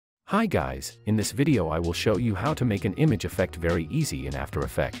Hi guys, in this video I will show you how to make an image effect very easy in After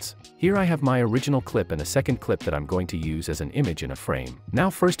Effects. Here I have my original clip and a second clip that I'm going to use as an image in a frame. Now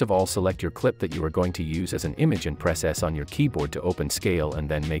first of all select your clip that you are going to use as an image and press S on your keyboard to open scale and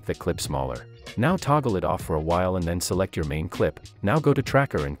then make the clip smaller. Now toggle it off for a while and then select your main clip. Now go to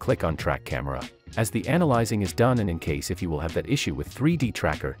Tracker and click on Track Camera. As the analyzing is done and in case if you will have that issue with 3D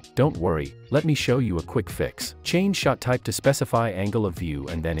Tracker, don't worry, let me show you a quick fix. Change shot type to specify angle of view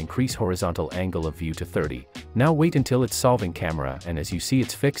and then increase horizontal angle of view to 30. Now wait until it's solving camera and as you see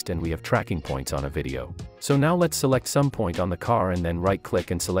it's fixed and we have tracking points on a video. So now let's select some point on the car and then right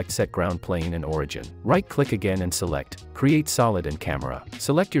click and select Set Ground Plane and Origin. Right click again and select Create Solid and Camera.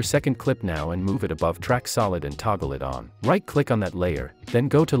 Select your second clip now and move it above Track Solid and toggle it on. Right click on that layer, then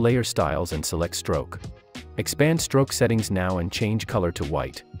go to Layer Styles and select Stroke. Expand stroke settings now and change color to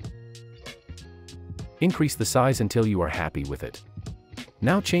white. Increase the size until you are happy with it.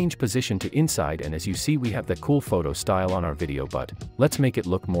 Now change position to inside and as you see we have that cool photo style on our video, but let's make it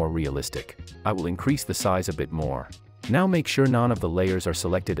look more realistic. I will increase the size a bit more. Now make sure none of the layers are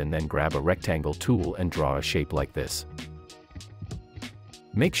selected and then grab a rectangle tool and draw a shape like this.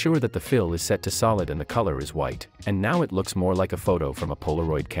 Make sure that the fill is set to solid and the color is white, and now it looks more like a photo from a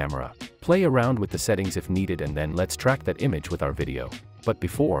Polaroid camera. Play around with the settings if needed and then let's track that image with our video. But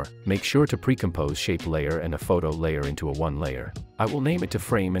before, make sure to pre-compose shape layer and a photo layer into a one layer. I will name it to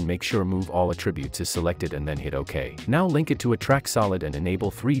frame and make sure move all attributes is selected and then hit OK. Now link it to a track solid and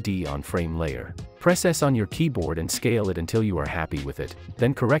enable 3D on frame layer. Press S on your keyboard and scale it until you are happy with it.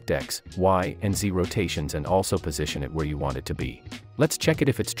 Then correct X, Y, and Z rotations and also position it where you want it to be. Let's check it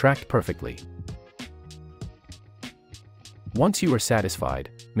if it's tracked perfectly. Once you are satisfied,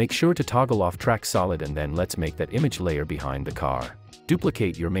 make sure to toggle off track solid and then let's make that image layer behind the car.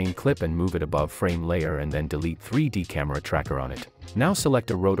 Duplicate your main clip and move it above frame layer and then delete 3D camera tracker on it. Now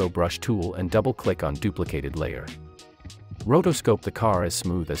select a roto brush tool and double click on duplicated layer. Rotoscope the car as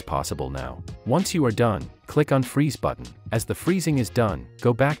smooth as possible now. Once you are done, click on freeze button. As the freezing is done,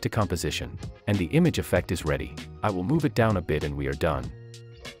 go back to composition. And the image effect is ready. I will move it down a bit and we are done.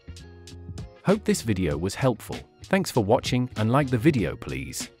 Hope this video was helpful. Thanks for watching and like the video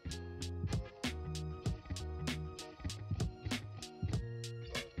please.